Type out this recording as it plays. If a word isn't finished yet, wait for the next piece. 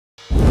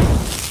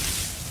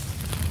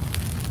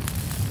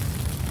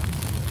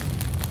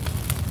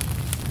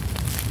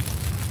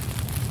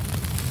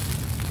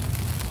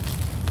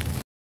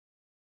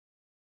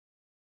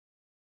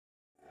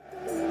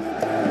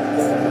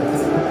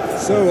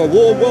So a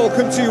warm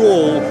welcome to you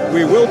all.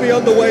 We will be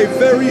underway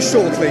very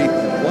shortly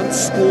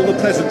once all the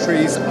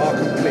pleasantries are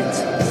complete.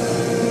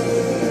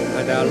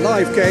 And our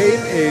live game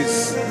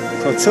is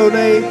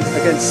Crotone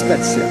against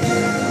Spezia.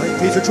 I'm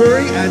Peter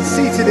Drury, and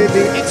seated in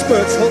the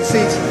experts' hot seat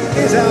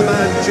is our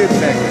man Jim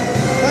Peck.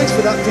 Thanks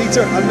for that,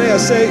 Peter, and may I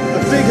say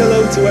a big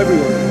hello to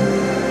everyone.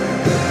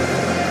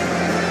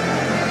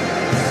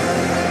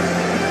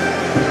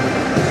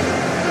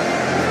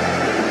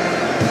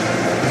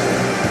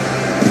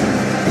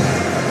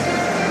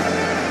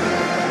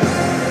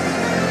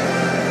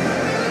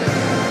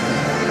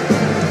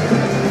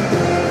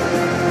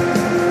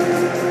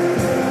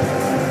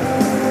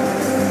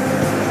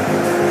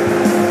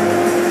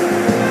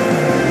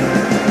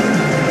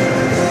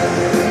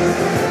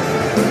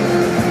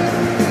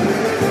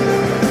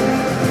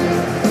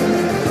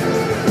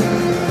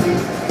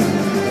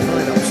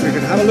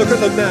 Have a look at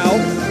them now.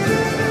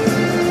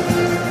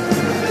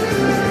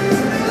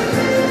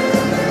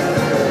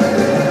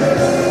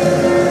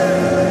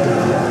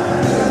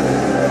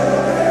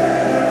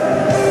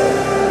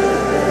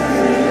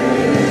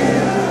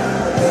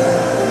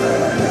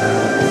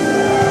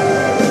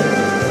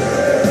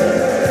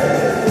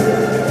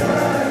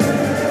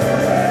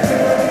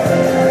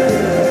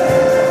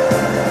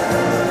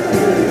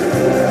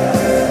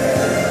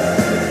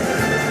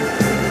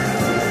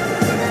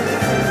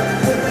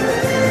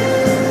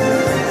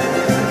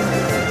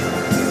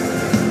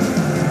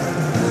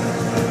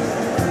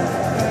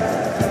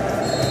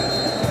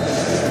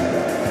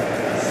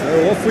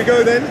 So off we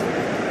go then.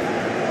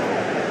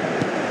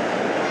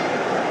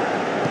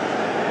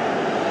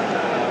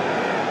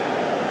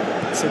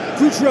 It's a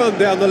good run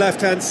down the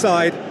left-hand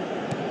side.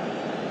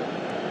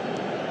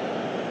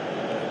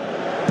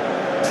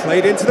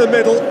 Played into the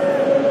middle.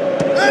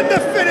 And the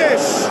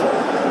finish!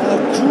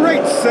 Oh,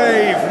 great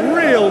save,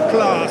 real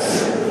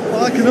class.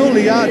 Well, I can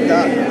only add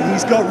that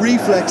he's got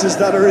reflexes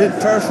that are in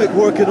perfect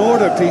working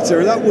order,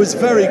 Peter. That was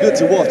very good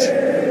to watch.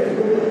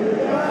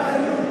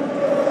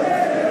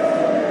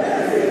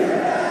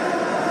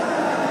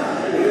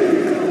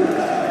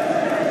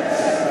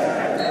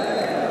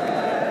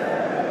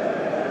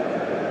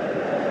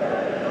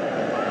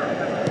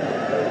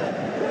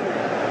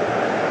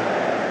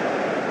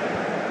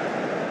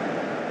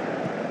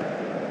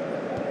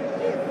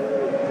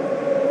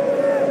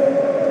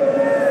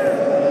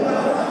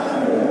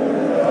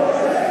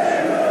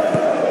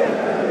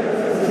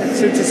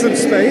 Into some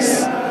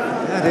space.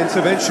 That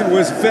intervention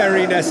was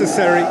very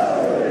necessary.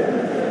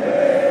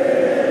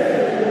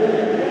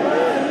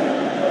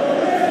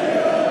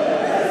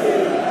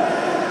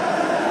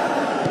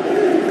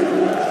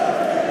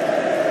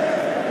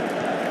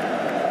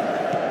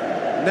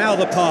 Now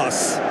the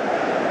pass.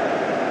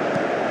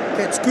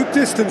 Gets good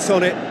distance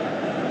on it.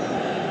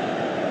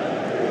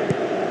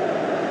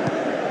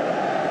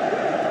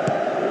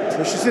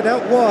 Pushes it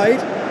out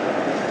wide.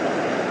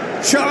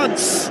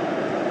 Chance!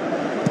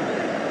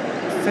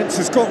 Fence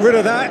has got rid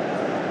of that.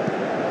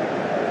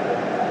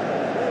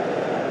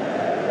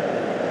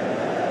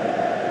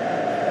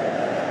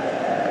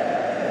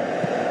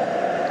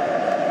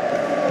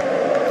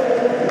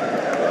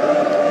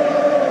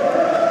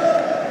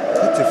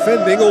 Good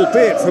defending,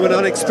 albeit from an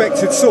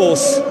unexpected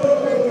source.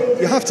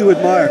 You have to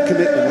admire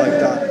commitment like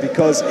that,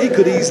 because he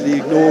could easily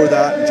ignore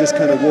that and just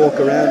kind of walk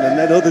around and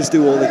let others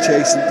do all the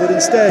chasing, but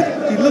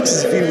instead he looks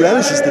as if he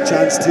relishes the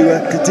chance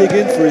to dig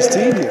in for his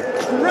team here.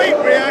 Great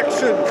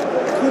reaction.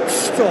 Good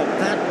stop,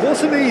 that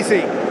wasn't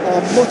easy.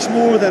 Oh, much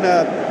more than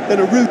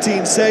a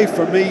routine save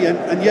for me,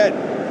 and yet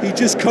he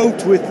just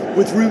coped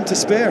with room to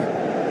spare.